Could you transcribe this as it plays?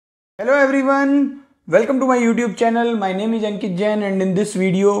Hello everyone, welcome to my YouTube channel. My name is Ankit Jain and in this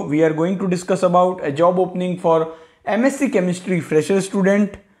video we are going to discuss about a job opening for MSc Chemistry fresher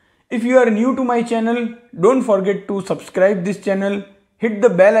student. If you are new to my channel, don't forget to subscribe this channel, hit the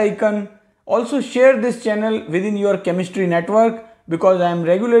bell icon, also share this channel within your chemistry network because I am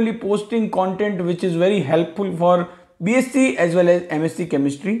regularly posting content which is very helpful for BSc as well as MSc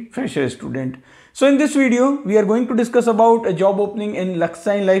Chemistry fresher student. So in this video, we are going to discuss about a job opening in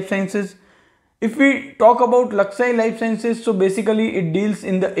Laksai Life Sciences. If we talk about Laksai Life Sciences, so basically it deals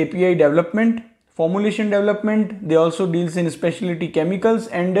in the API development, formulation development. They also deals in specialty chemicals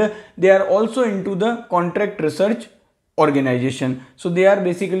and they are also into the contract research organization. So they are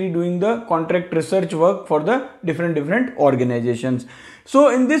basically doing the contract research work for the different organizations. So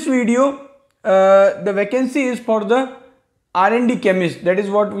in this video, the vacancy is for the R&D chemist. That is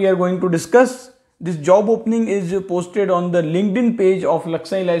what we are going to discuss. This job opening is posted on the LinkedIn page of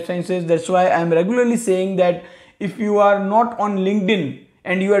Laksai Life Sciences. That's why I am regularly saying that if you are not on LinkedIn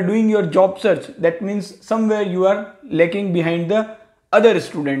and you are doing your job search, that means somewhere you are lagging behind the other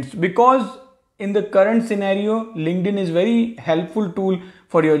students, because in the current scenario, LinkedIn is very helpful tool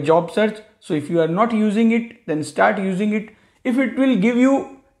for your job search. So if you are not using it, then start using it. If it will give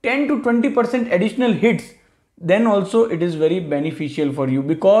you 10 to 20% additional hits, then also it is very beneficial for you,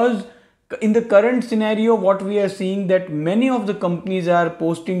 because in the current scenario what we are seeing that many of the companies are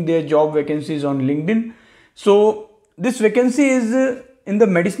posting their job vacancies on LinkedIn. So this vacancy is in the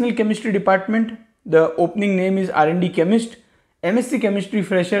medicinal chemistry department. The opening name is R&D chemist. MSc chemistry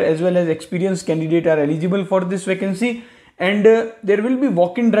fresher as well as experienced candidate are eligible for this vacancy, and there will be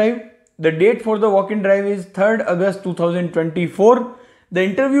walk-in drive. The date for the walk-in drive is 3rd August 2024. The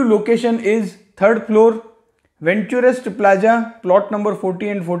interview location is 3rd floor, Venturist Plaza, plot number 40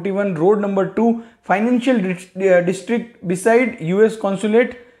 and 41, road number 2, financial district beside US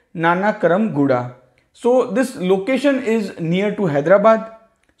Consulate, Nanakaram Guda. So this location is near to Hyderabad.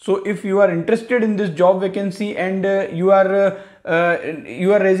 So if you are interested in this job vacancy and you are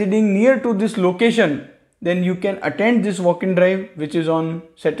residing near to this location, then you can attend this walk-in drive, which is on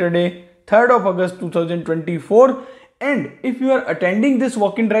Saturday, 3rd of August 2024. And if you are attending this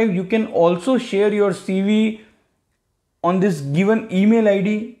walk-in drive, you can also share your CV on this given email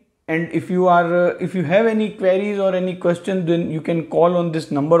ID. And if you have any queries or any questions, then you can call on this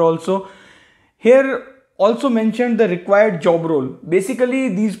number also. Here also mentioned the required job role. Basically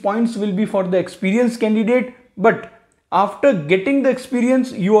these points will be for the experienced candidate, but after getting the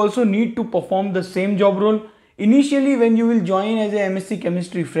experience, you also need to perform the same job role. Initially, when you will join as a MSc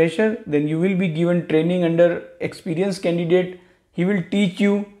chemistry fresher, then you will be given training under experienced candidate. He will teach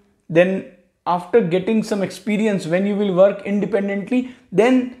you. Then after getting some experience, when you will work independently,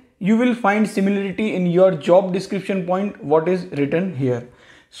 then you will find similarity in your job description point what is written here.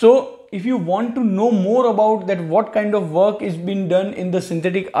 So if you want to know more about that what kind of work is being done in the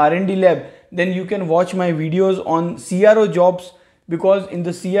synthetic R&D lab, then you can watch my videos on CRO jobs, because in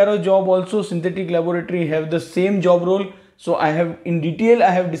the CRO job also synthetic laboratory have the same job role. So I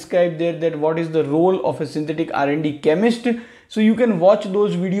have described there that what is the role of a synthetic R&D chemist. So you can watch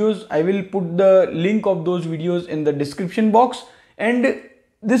those videos. I will put the link of those videos in the description box, and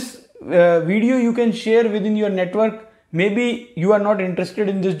this video you can share within your network. Maybe you are not interested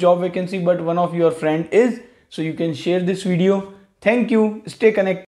in this job vacancy, but one of your friend is, so you can share this video. Thank you. Stay connected.